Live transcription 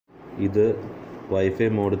ഇത് വൈഫൈ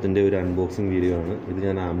മോഡത്തിൻ്റെ ഒരു unboxing video ആണ്. ഇത്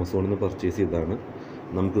ഞാൻ ആമസോണിൽ നിന്ന് പർച്ചേസ് ചെയ്തതാണ്.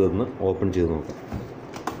 നമുക്കിതൊന്ന് ഓപ്പൺ ചെയ്ത് നോക്കാം.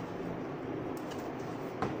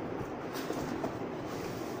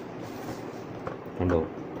 കണ്ടോ,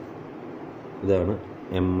 ഇതാണ്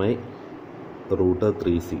MI റൂട്ടർ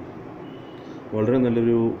 3C. വളരെ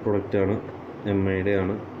നല്ലൊരു പ്രൊഡക്റ്റാണ്. MIയുടെ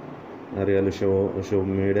ആണ്, അറിയാലോ.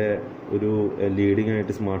 ഷോമിയുടെ ഒരു ലീഡിംഗ്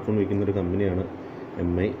ആയിട്ട് സ്മാർട്ട് ഫോൺ വിൽക്കുന്നൊരു കമ്പനിയാണ്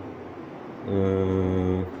MI.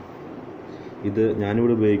 ഇത്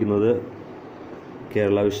ഞാനിവിടെ ഉപയോഗിക്കുന്നത്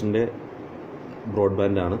കേരള വിഷൻ്റെ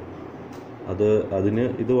ബ്രോഡ്ബാൻഡാണ്. അതിന്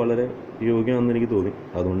ഇത് വളരെ യോഗ്യമാണെന്ന് എനിക്ക് തോന്നി.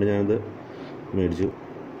 അതുകൊണ്ട് ഞാനിത് മേടിച്ചു.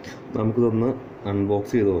 നമുക്കിതൊന്ന്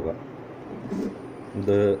അൺബോക്സ് ചെയ്ത് നോക്കാം.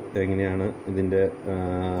 ഇത് എങ്ങനെയാണ്, ഇതിൻ്റെ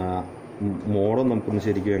മോഡൽ നമുക്കൊന്ന്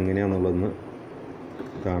ശരിക്കും എങ്ങനെയാണെന്നുള്ളതെന്ന്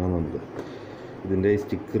കാണാം. നമുക്ക് ഇതിൻ്റെ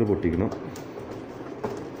സ്റ്റിക്കർ പൊട്ടിക്കണം.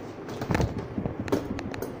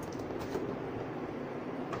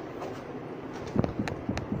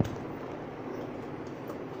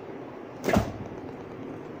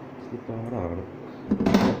 പാടാണ്.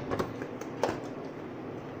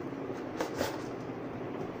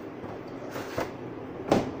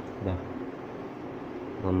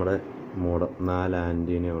 നമ്മുടെ മോഡം 4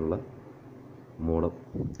 ആൻറ്റീനയുള്ള മോഡം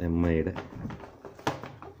MIയുടെ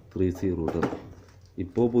 3C റൂട്ടർ.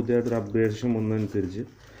 ഇപ്പോൾ പുതിയതായിട്ടൊരു അപ്ഗ്രേഡേഷൻ വന്നതനുസരിച്ച്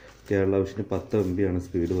കേരള വിഷന് 10 MB ആണ്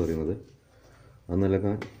സ്പീഡ് പറയുന്നത്. അത്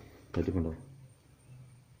നിലക്കാൻ പറ്റുന്നുണ്ടോ?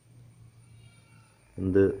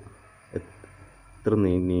 എന്ത് എത്ര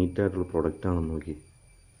നീറ്റായിട്ടുള്ള പ്രൊഡക്റ്റാണെന്ന് നോക്കി.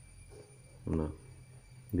 ഉണ്ടോ?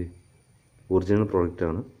 ഇത് ഒറിജിനൽ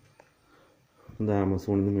പ്രൊഡക്റ്റാണ്. ഇത്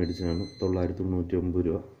ആമസോണിൽ നിന്ന് മേടിച്ചതാണ്. 999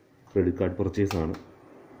 രൂപ. Credit card പർച്ചേസാണ്.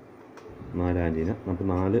 4 ആൻറ്റീന. നമുക്ക്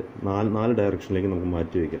നാല് ഡയറക്ഷനിലേക്ക് നമുക്ക്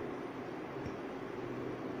മാറ്റി വയ്ക്കാം.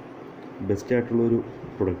 ബെസ്റ്റായിട്ടുള്ളൊരു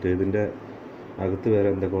പ്രൊഡക്റ്റ്. ഇതിൻ്റെ അകത്ത് വേറെ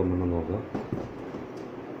എന്തൊക്കെ വന്നെന്ന് നോക്കാം.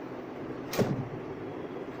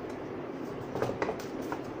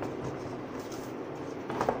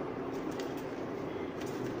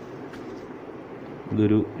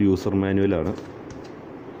 ഇതൊരു യൂസർ മാനുവലാണ്.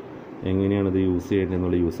 എങ്ങനെയാണിത് use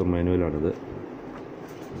ചെയ്യേണ്ടതെന്നുള്ള user മാനുവലാണിത്.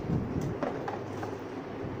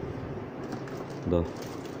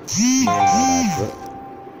 അഡാപ്റ്റർ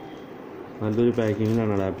നല്ലൊരു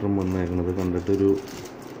പാക്കിങ്ങിലാണ് അഡാപ്റ്റർ വന്നേക്കുന്നത്. കണ്ടിട്ടൊരു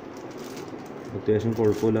അത്യാവശ്യം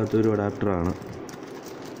കുഴപ്പമില്ലാത്തൊരു അഡാപ്റ്ററാണ്.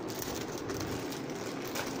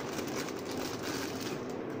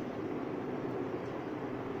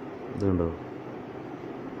 ഇതുണ്ടോ,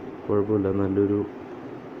 കുഴപ്പമില്ല. നല്ലൊരു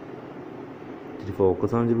ഇച്ചിരി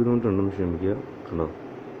ഫോക്കസ് ആകാൻ ബുദ്ധിമുട്ടുണ്ടെന്ന് ക്ഷമിക്കുക. കണ്ടോ,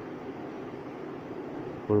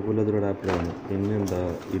 കുഴപ്പമില്ലാത്തൊരു അഡാപ്റ്ററാണ്. പിന്നെന്താ,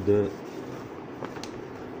 ഇത്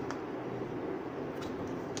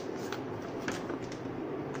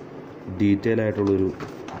ഡീറ്റെയിൽ ആയിട്ടുള്ളൊരു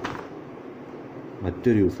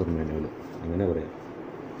മറ്റൊരു യൂസർ മാനുവൽ, അങ്ങനെ പറയാം.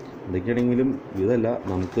 എന്തൊക്കെയാണെങ്കിലും ഇതല്ല,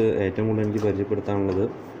 നമുക്ക് ഏറ്റവും കൂടുതൽ എനിക്ക് പരിചയപ്പെടുത്താനുള്ളത്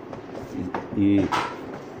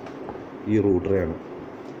ഈ റൂട്ടറെയാണ്.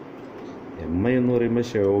 MI എന്ന് പറയുമ്പോൾ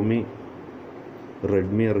ഷോമി,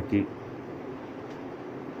 റെഡ്മി ഇറക്കി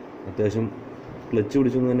അത്യാവശ്യം ക്ലച്ച്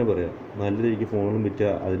പിടിച്ചെന്ന് തന്നെ പറയാം. നല്ല രീതിക്ക് ഫോണും വിറ്റ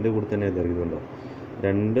അതിൻ്റെ കൂടെ തന്നെ ഇറങ്ങിയിട്ടുണ്ടോ.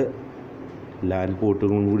 2 ലാൻഡ്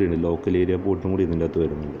പോർട്ടുകളും കൂടിയുണ്ട്. ലോക്കൽ ഏരിയ പോർട്ടും കൂടി ഇതിൻ്റെ അകത്ത്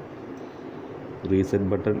വരുന്നുണ്ട്. റീസെറ്റ്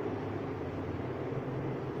ബട്ടൺ,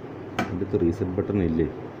 ഇതിൻ്റെ അകത്ത് റീസെറ്റ് ബട്ടൺ ഇല്ലേ?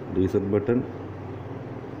 റീസെറ്റ് ബട്ടൺ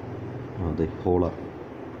അതെ, ഹോളാ.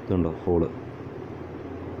 ഇതുണ്ടോ ഹോള്,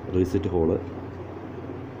 റീസെറ്റ് ഹോള്.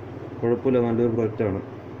 കുഴപ്പമില്ല, നല്ലൊരു പ്രൊഡക്റ്റാണ്.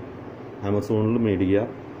 ആമസോണിൽ മേടിക്കുക,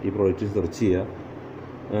 ഈ പ്രോഡക്റ്റ് സെർച്ച് ചെയ്യുക.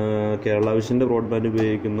 കേരള വിഷൻ്റെ ബ്രോഡ്ബാൻഡ്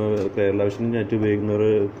കേരള വിഷൻ്റെ നെറ്റ്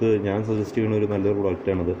ഉപയോഗിക്കുന്നവർക്ക് ഞാൻ സജസ്റ്റ് ചെയ്യുന്ന ഒരു നല്ലൊരു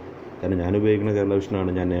പ്രൊഡക്റ്റാണിത്. കാരണം ഞാൻ ഉപയോഗിക്കുന്ന കേരള വിഷനാണ്.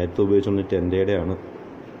 ഞാൻ നേരത്തെ ഉപയോഗിച്ചുകൊണ്ട് 10 ആണ്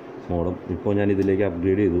മോഡം. ഇപ്പോൾ ഞാൻ ഇതിലേക്ക്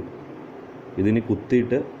അപ്ഗ്രേഡ് ചെയ്തു. ഇതിന്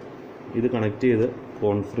കുത്തിയിട്ട് ഇത് കണക്ട് ചെയ്ത്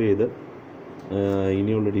കോൺഫിഗർ ചെയ്ത്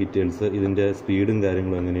ഇനിയുള്ള ഡീറ്റെയിൽസ്, ഇതിൻ്റെ സ്പീഡും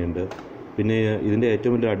കാര്യങ്ങളും എങ്ങനെയുണ്ട്. പിന്നെ ഇതിൻ്റെ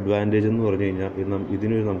ഏറ്റവും വലിയ അഡ്വാൻറ്റേജ് എന്ന് പറഞ്ഞു കഴിഞ്ഞാൽ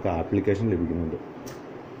ഇതിനൊരു നമുക്ക് ആപ്ലിക്കേഷൻ ലഭിക്കുന്നുണ്ട്.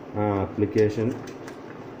 ആ ആപ്ലിക്കേഷൻ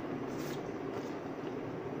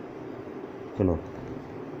കണ്ടോ,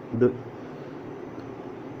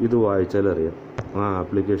 ഇത് വായിച്ചാൽ അറിയാം. ആ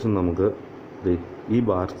ആപ്ലിക്കേഷൻ നമുക്ക് ഈ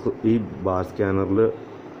ബാർ സ്കാനറിൽ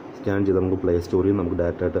സ്കാൻ ചെയ്ത് നമുക്ക് പ്ലേ സ്റ്റോറിൽ നമുക്ക്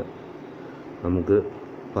ഡയറക്റ്റ് ആയിട്ട് നമുക്ക്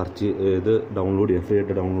ഇത് ഡൗൺലോഡ് ചെയ്യാം, ഫ്രീ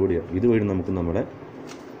ആയിട്ട് ഡൗൺലോഡ് ചെയ്യാം. ഇതുവഴി നമുക്ക് നമ്മുടെ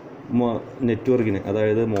നെറ്റ്വർക്കിനെ,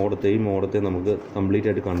 അതായത് ഈ മോഡത്തെ നമുക്ക് കംപ്ലീറ്റ്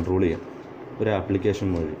ആയിട്ട് കൺട്രോൾ ചെയ്യാം ഒരു ആപ്ലിക്കേഷൻ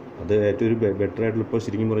വഴി. അത് ഏറ്റവും ഒരു ബെറ്റർ ആയിട്ടുള്ള, ഇപ്പോൾ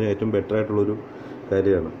ശരിക്കും പറഞ്ഞാൽ ഏറ്റവും ബെറ്റർ ആയിട്ടുള്ളൊരു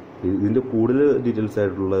കാര്യമാണ്. ഇതിൻ്റെ കൂടുതൽ ഡീറ്റെയിൽസ്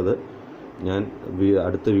ആയിട്ടുള്ളത് ഞാൻ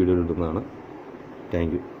അടുത്ത വീഡിയോയിൽ ഇടുന്നതാണ്.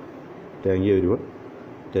 Thank you everyone.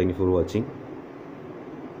 Thank you for watching.